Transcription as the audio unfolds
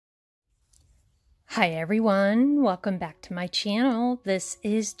Hi everyone, welcome back to my channel. This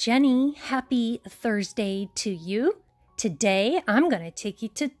is Jenny. Happy Thursday to you. Today I'm going to take you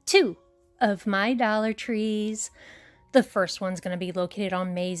to two of my Dollar Trees. The first one's going to be located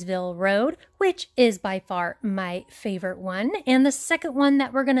on Maysville Road, which is by far my favorite one. And the second one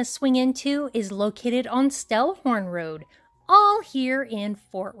that we're going to swing into is located on Stellhorn Road, all here in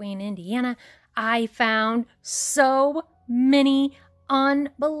Fort Wayne, Indiana. I found so many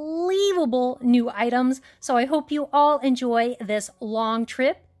unbelievable new items, so I hope you all enjoy this long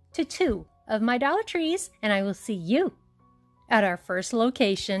trip to two of my Dollar Trees, and I will see you at our first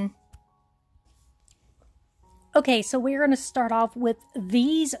location. Okay, so we're going to start off with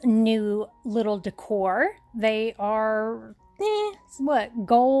these new little decor. They are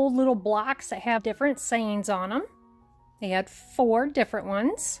gold little blocks that have different sayings on them. They had 4 different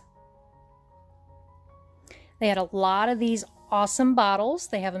ones. They had a lot of these awesome bottles.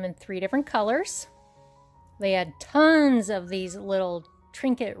 They have them in 3 different colors. They had tons of these little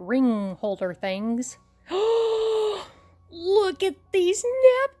trinket ring holder things. Look at these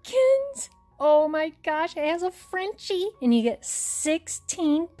napkins. Oh my gosh, it has a Frenchie and you get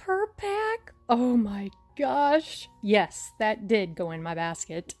 16 per pack. Oh my gosh. Yes, that did go in my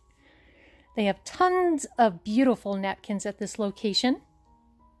basket. They have tons of beautiful napkins at this location.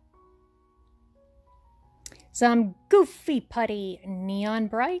 Some Goofy Putty Neon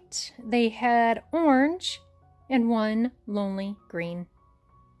Bright. They had orange and one lonely green.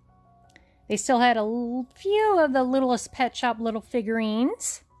 They still had a few of the Littlest Pet Shop little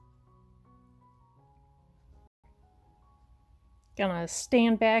figurines. Gonna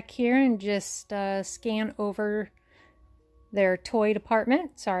stand back here and just scan over their toy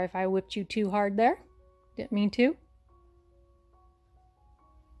department. Sorry if I whipped you too hard there. Didn't mean to.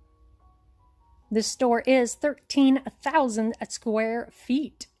 This store is 13,000 square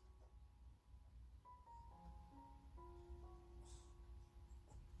feet.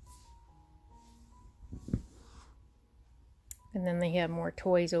 And then they have more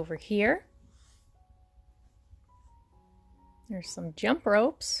toys over here. There's some jump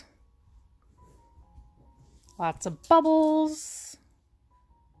ropes. Lots of bubbles.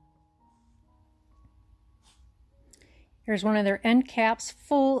 Here's one of their end caps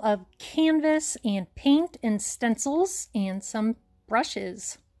full of canvas and paint and stencils and some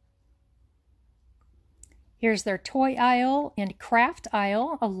brushes. Here's their toy aisle and craft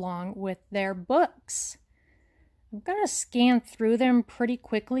aisle along with their books. I'm going to scan through them pretty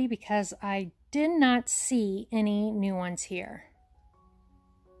quickly because I did not see any new ones here.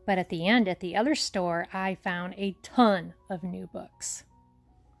 But at the end, at the other store, I found a ton of new books.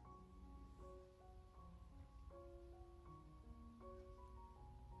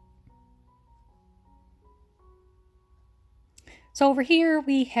 So over here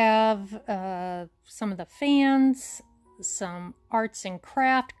we have some of the fans, some arts and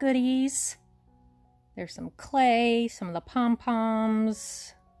craft goodies. There's some clay, some of the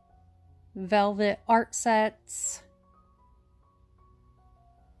pom-poms, velvet art sets,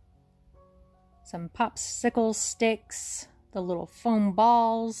 some popsicle sticks, the little foam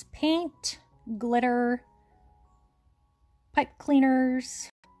balls, paint, glitter, pipe cleaners.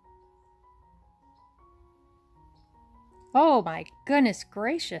 Oh my goodness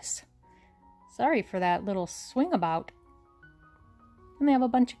gracious. Sorry for that little swing about. And they have a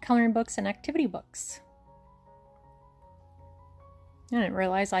bunch of coloring books and activity books. I didn't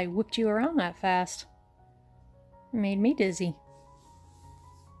realize I whipped you around that fast. It made me dizzy.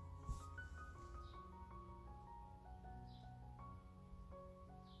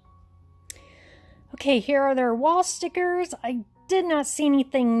 Okay, here are their wall stickers. I did not see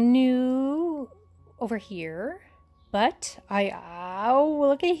anything new over here. But oh,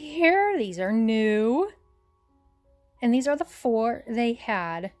 look at here. These are new. And these are the 4 they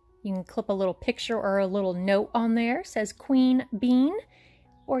had. You can clip a little picture or a little note on there. It says Queen Bean.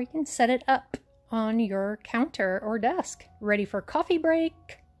 Or you can set it up on your counter or desk. Ready for coffee break.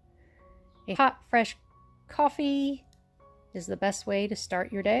 A hot, fresh coffee is the best way to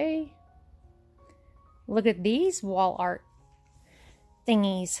start your day. Look at these wall art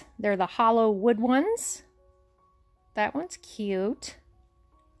thingies. They're the hollow wood ones. That one's cute.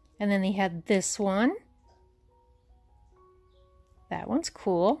 And then they had this one. That one's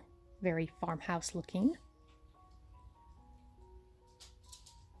cool. Very farmhouse looking.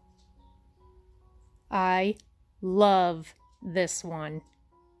 I love this one.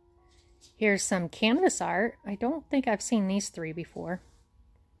 Here's some canvas art. I don't think I've seen these 3 before.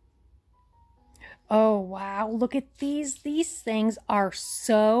 Oh, wow. Look at these. These things are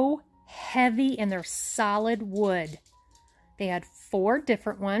so heavy and they're solid wood. They had 4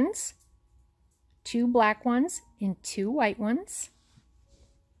 different ones. 2 black ones and 2 white ones.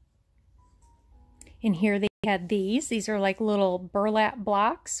 And here they had these. These are like little burlap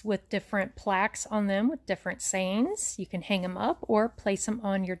blocks with different plaques on them with different sayings. You can hang them up or place them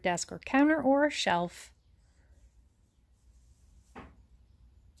on your desk or counter or a shelf.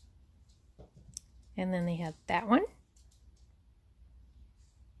 And then they had that one.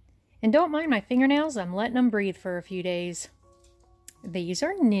 And don't mind my fingernails, I'm letting them breathe for a few days. These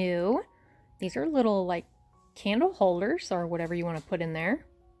are new. These are little like candle holders or whatever you want to put in there.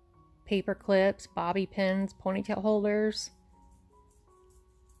 Paper clips, bobby pins, ponytail holders.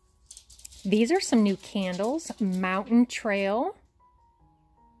 These are some new candles. Mountain Trail.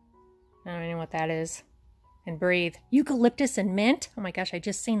 I don't know what that is. And breathe. Eucalyptus and mint. Oh my gosh, I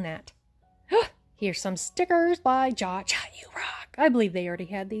just seen that. Here's some stickers by Jot. Jot, you rock. I believe they already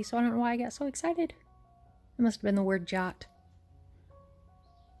had these, so I don't know why I got so excited. It must have been the word Jot.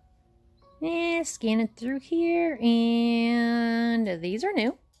 Scanning through here, and these are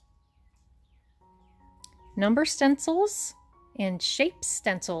new. Number stencils and shape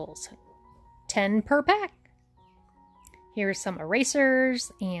stencils. 10 per pack. Here's some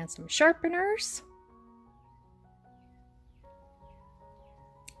erasers and some sharpeners.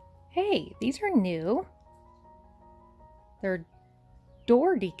 Hey, these are new. They're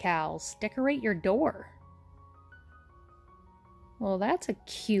door decals. Decorate your door. Well, that's a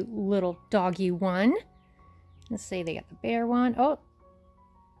cute little doggy one. Let's see, they got the bear one. Oh,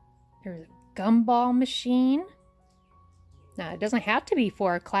 there's a gumball machine. Now, it doesn't have to be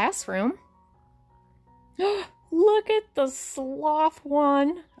for a classroom. Look at the sloth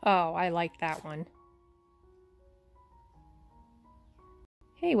one. Oh, I like that one.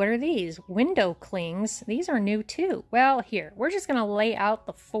 Hey, what are these? Window clings. These are new too. Well, here, we're just going to lay out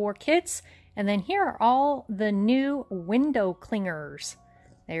the 4 kits, and then here are all the new window clingers.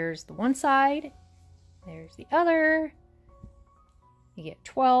 There's the one side, there's the other. You get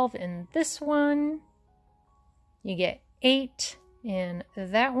 12 in this one. You get 8 in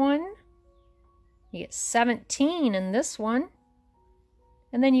that one. You get 17 in this one.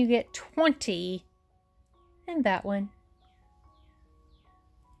 And then you get 20 in that one.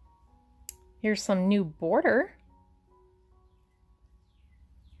 Here's some new border.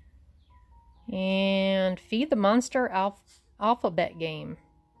 And Feed the Monster alphabet game.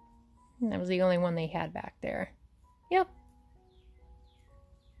 And that was the only one they had back there. Yep.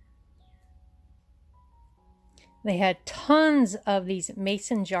 They had tons of these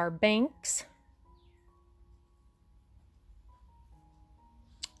mason jar banks.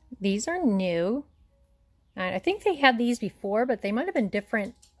 These are new. I think they had these before, but they might have been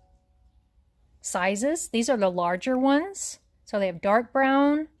different sizes. These are the larger ones. So they have dark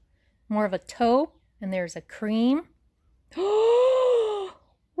brown, more of a taupe, and there's a cream.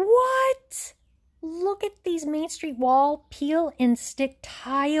 What? Look at these Main Street wall peel and stick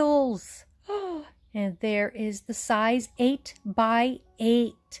tiles. And there is the size 8 by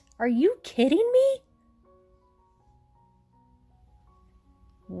 8. Are you kidding me?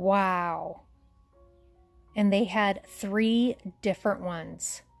 Wow. And they had 3 different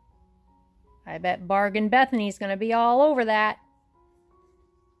ones. I bet Bargain Bethany's going to be all over that.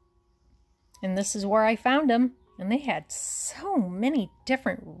 And this is where I found them. And they had so many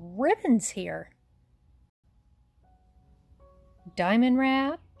different ribbons here. Diamond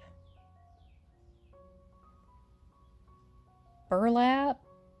wrap. Burlap.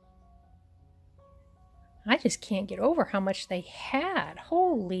 I just can't get over how much they had.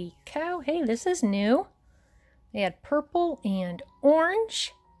 Holy cow. Hey, this is new. They had purple and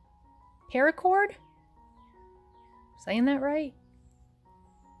orange. Paracord? Saying that right?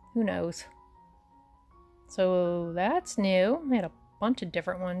 Who knows? So that's new. They had a bunch of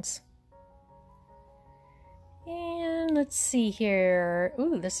different ones. And let's see here.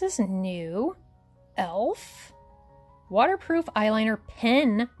 Ooh, this is new. Elf. Waterproof eyeliner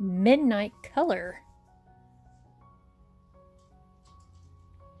pen midnight color.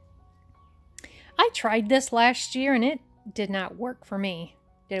 I tried this last year and it did not work for me.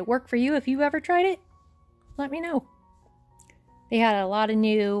 Did it work for you if you ever tried it? Let me know. They had a lot of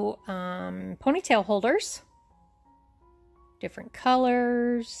new ponytail holders. Different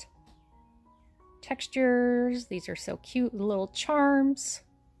colors. Textures. These are so cute, little charms.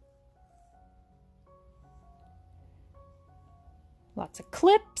 Lots of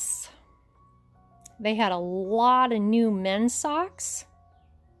clips. They had a lot of new men's socks.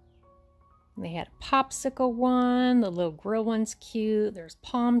 They had a popsicle one. The little grill one's cute. There's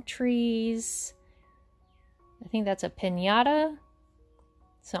palm trees. I think that's a piñata.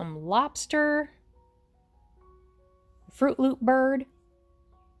 Some lobster. Fruit Loop bird.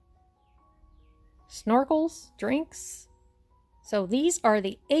 snorkels, drinks. So these are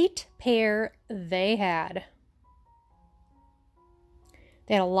the 8 pair they had.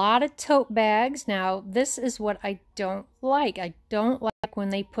 They had a lot of tote bags. Now, this is what I don't like. I don't like when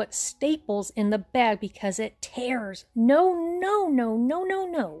they put staples in the bag because it tears. No, no, no, no, no,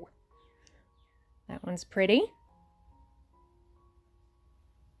 no. That one's pretty.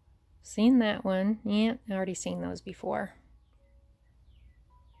 Seen that one. Yeah, I already seen those before.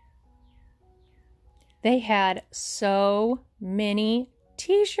 They had so many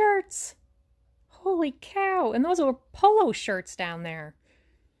t-shirts. Holy cow. And those were polo shirts down there.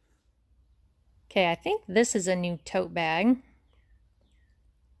 Okay, I think this is a new tote bag.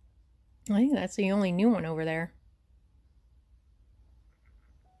 I think that's the only new one over there.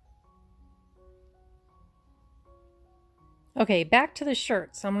 Okay, back to the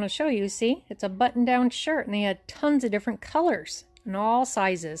shirts. I'm going to show you. See, it's a button-down shirt, and they had tons of different colors and all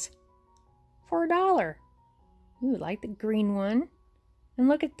sizes for $1. Ooh, like the green one. And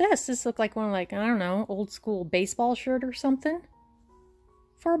look at this. This looked like one, like, I don't know, old school baseball shirt or something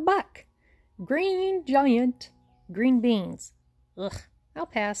for $1. Green giant. Green beans. Ugh, I'll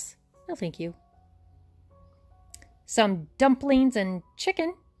pass. No, thank you. Some dumplings and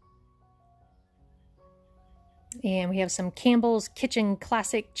chicken. And we have some Campbell's Kitchen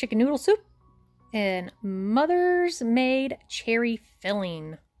Classic Chicken Noodle Soup. And Mother's Made Cherry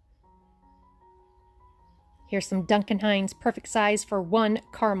Filling. Here's some Duncan Hines Perfect Size for $1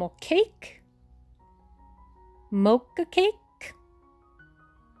 caramel cake. Mocha cake.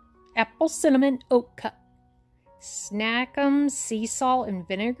 Apple cinnamon oat cup. Snack'em sea salt and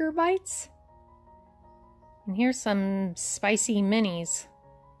vinegar bites. And here's some spicy minis.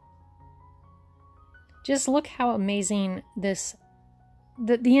 Just look how amazing this,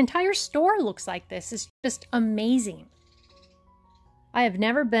 the entire store looks like this. It's just amazing. I have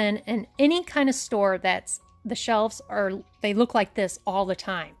never been in any kind of store that's, the shelves are, they look like this all the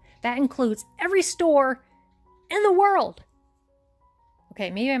time. That includes every store in the world.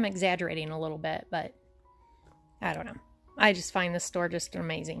 Okay, maybe I'm exaggerating a little bit, but I don't know. I just find this store just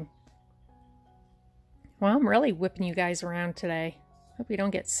amazing. Well, I'm really whipping you guys around today. Hope you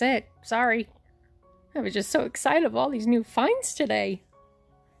don't get sick. Sorry. I was just so excited of all these new finds today.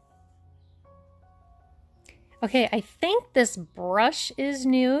 Okay, I think this brush is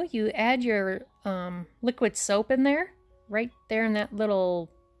new. You add your liquid soap in there. Right there in that little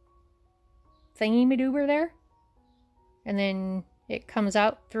thingy-madoober there. And then it comes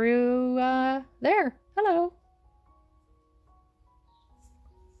out through there. Hello.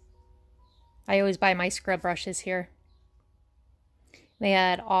 I always buy my scrub brushes here. They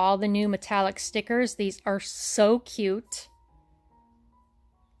had all the new metallic stickers. These are so cute.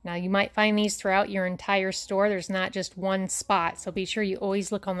 Now you might find these throughout your entire store. There's not just one spot, so be sure you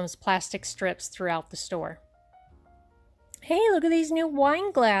always look on those plastic strips throughout the store. Hey, look at these new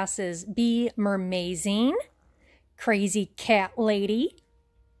wine glasses. Be Mermazing, Crazy Cat Lady,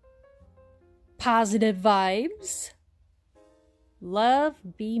 Positive Vibes,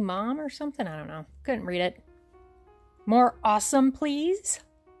 Love Be Mom or something. I don't know. Couldn't read it. More Awesome, Please.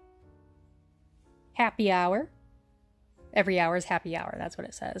 Happy Hour. Every hour is happy hour. That's what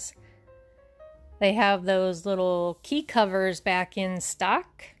it says. They have those little key covers back in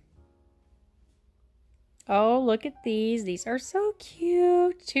stock. Oh, look at these. These are so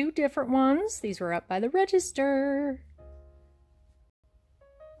cute. 2 different ones. These were up by the register.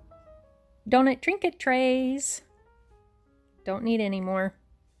 Donut trinket trays. Don't need any more.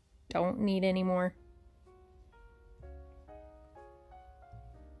 Don't need any more.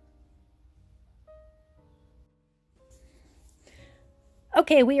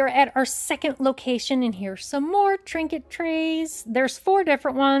 Okay, we are at our second location, and here's some more trinket trays. There's 4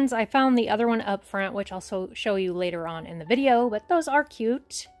 different ones. I found the other one up front, which I'll show you later on in the video, but those are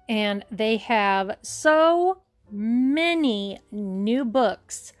cute. And they have so many new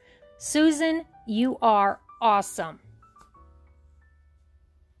books. Susan, you are awesome.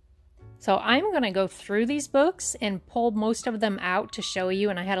 So I'm going to go through these books and pull most of them out to show you,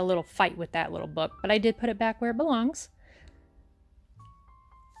 and I had a little fight with that little book, but I did put it back where it belongs.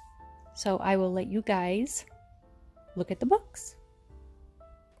 So I will let you guys look at the books.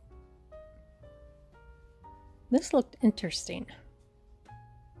 This looked interesting.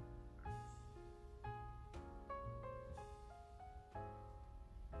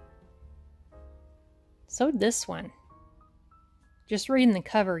 So this one. Just reading the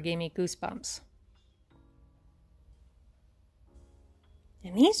cover gave me goosebumps.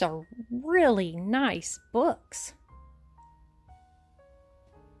 And these are really nice books.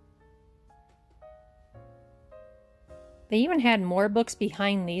 They even had more books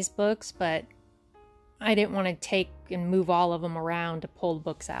behind these books, but I didn't want to take and move all of them around to pull the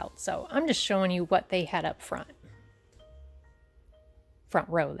books out. So I'm just showing you what they had up front. Front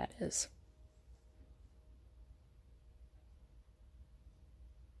row, that is.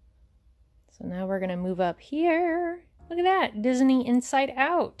 So now we're going to move up here. Look at that, Disney Inside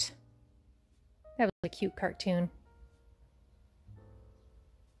Out. That was a cute cartoon.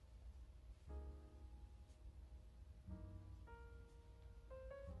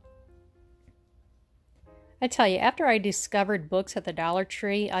 I tell you, after I discovered books at the Dollar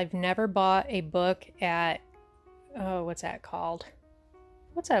Tree, I've never bought a book at, oh, what's that called?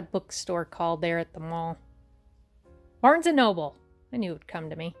 What's that bookstore called there at the mall? Barnes & Noble. I knew it would come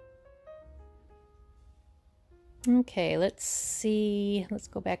to me. Okay, let's see. Let's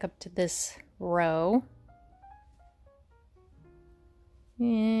go back up to this row.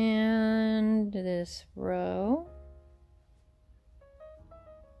 And this row.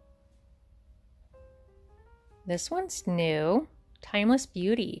 This one's new. Timeless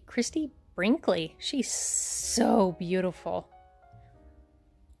Beauty. Christy Brinkley. She's so beautiful.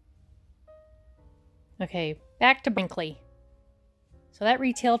 Okay, back to Brinkley. So that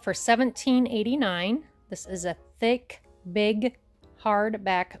retailed for $17.89. This is a thick, big,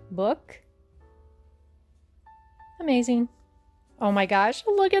 hardback book. Amazing. Oh my gosh,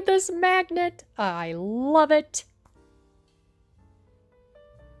 look at this magnet. I love it.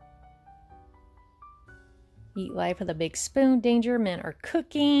 Eat life with a big spoon. Danger, men are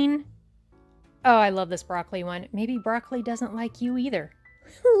cooking. Oh, I love this broccoli one. Maybe broccoli doesn't like you either.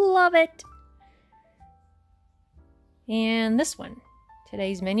 Love it. And this one,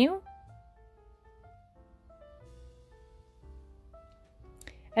 today's menu.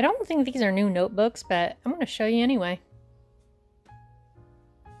 I don't think these are new notebooks, but I'm going to show you anyway.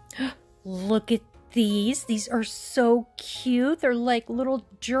 Look at these. These are so cute. They're like little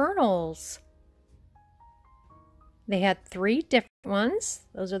journals. They had 3 different ones.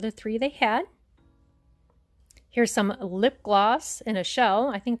 Those are the 3 they had. Here's some lip gloss in a shell.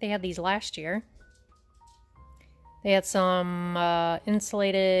 I think they had these last year. They had some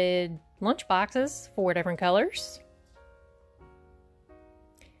insulated lunch boxes, 4 different colors.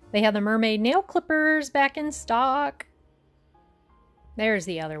 They have the mermaid nail clippers back in stock. There's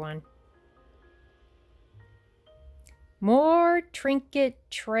the other one. More trinket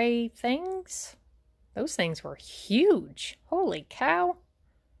tray things. Those things were huge. Holy cow.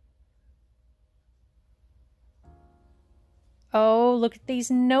 Oh, look at these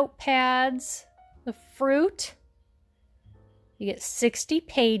notepads. The fruit. You get 60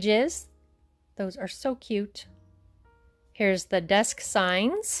 pages. Those are so cute. Here's the desk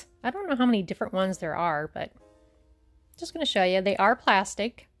signs. I don't know how many different ones there are, but I'm just going to show you. They are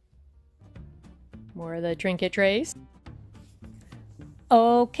plastic. More of the trinket trays.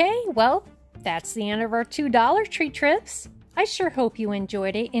 Okay, well, that's the end of our 2 Dollar Tree trips. I sure hope you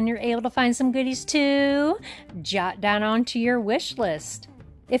enjoyed it and you're able to find some goodies too. Jot down onto your wish list.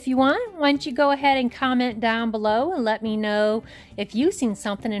 If you want, why don't you go ahead and comment down below and let me know if you've seen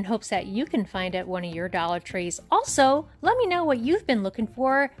something in hopes that you can find at one of your Dollar Trees. Also, let me know what you've been looking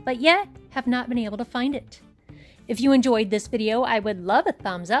for, but yet have not been able to find it. If you enjoyed this video, I would love a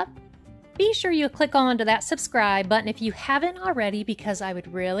thumbs up. Be sure you click on to that subscribe button if you haven't already, because I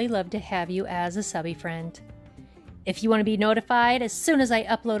would really love to have you as a subby friend. If you want to be notified as soon as I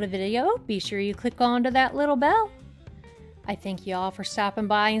upload a video, be sure you click on to that little bell. I thank you all for stopping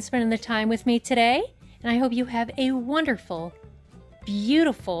by and spending the time with me today, and I hope you have a wonderful,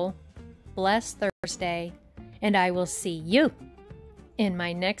 beautiful, blessed Thursday, and I will see you in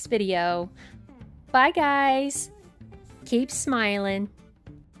my next video. Bye guys! Keep smiling.